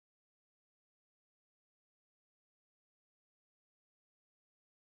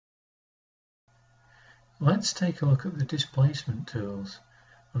Let's take a look at the displacement tools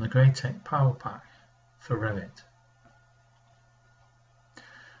on the Graitec PowerPack for Revit.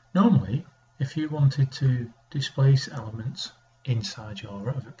 Normally, if you wanted to displace elements inside your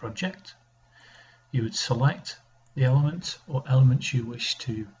Revit project, you would select the element or elements you wish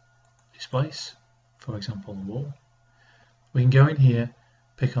to displace, for example the wall. We can go in here,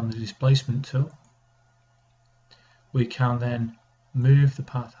 pick on the displacement tool. We can then move the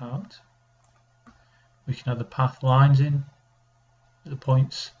path out. We can have the path lines in at the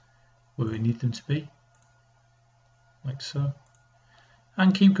points where we need them to be, like so,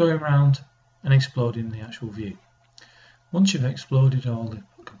 and keep going around and exploding the actual view. Once you've exploded all the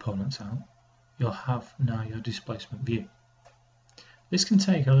components out, you'll have now your displacement view. This can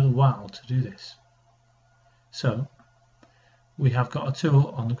take a little while to do this. So we have got a tool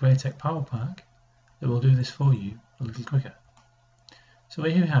on the Graitec PowerPack that will do this for you a little quicker. So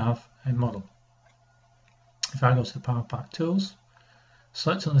here we have a model. If I go to the PowerPack tools,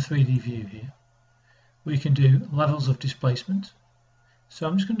 select on the 3D view here, we can do levels of displacement. So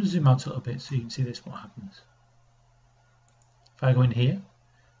I'm just going to zoom out a little bit so you can see this, what happens. If I go in here,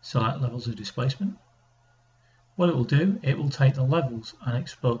 select levels of displacement, what it will do, it will take the levels and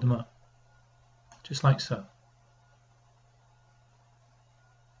explode them up, just like so.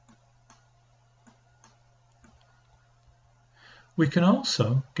 We can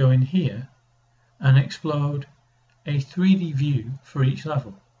also go in here and explode a 3D view for each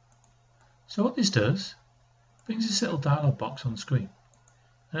level. So what this does, brings this little dialog box on screen,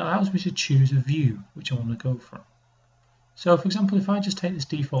 and it allows me to choose a view which I want to go from. So for example, if I just take this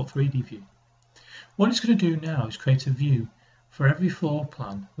default 3D view, what it's going to do now is create a view for every floor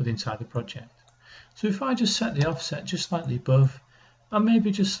plan within inside the project. So if I just set the offset just slightly above and maybe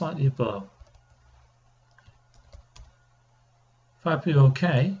just slightly below, if I put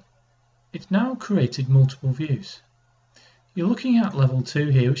OK, it's now created multiple views. You're looking at level 2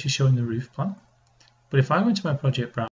 here, which is showing the roof plan. But if I go into my project browser,